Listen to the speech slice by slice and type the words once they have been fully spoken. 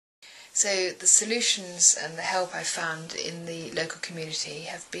So the solutions and the help I've found in the local community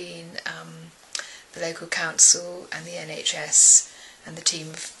have been the local council and the NHS and the team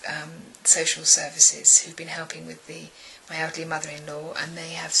of social services who've been helping with my elderly mother-in-law, and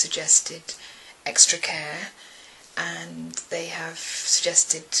they have suggested extra care, and they have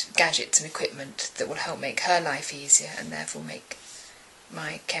suggested gadgets and equipment that will help make her life easier and therefore make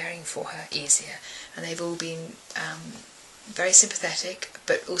my caring for her easier. And they've all been very sympathetic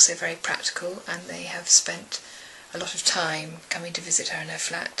but also very practical, and they have spent a lot of time coming to visit her in her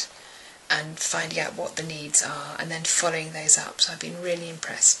flat and finding out what the needs are and then following those up. So I've been really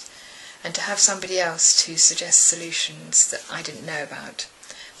impressed. And to have somebody else to suggest solutions that I didn't know about,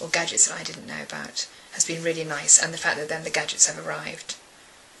 or gadgets that I didn't know about, has been really nice. And the fact that then the gadgets have arrived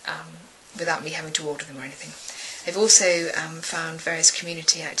without me having to order them or anything. They've also found various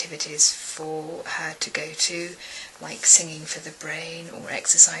community activities for her to go to, like singing for the brain or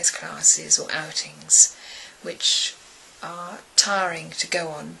exercise classes or outings, which are tiring to go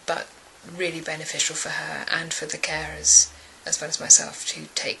on but really beneficial for her and for the carers as well as myself to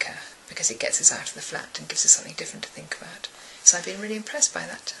take her, because it gets us out of the flat and gives us something different to think about. So I've been really impressed by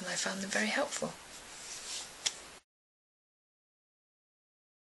that, and I found them very helpful.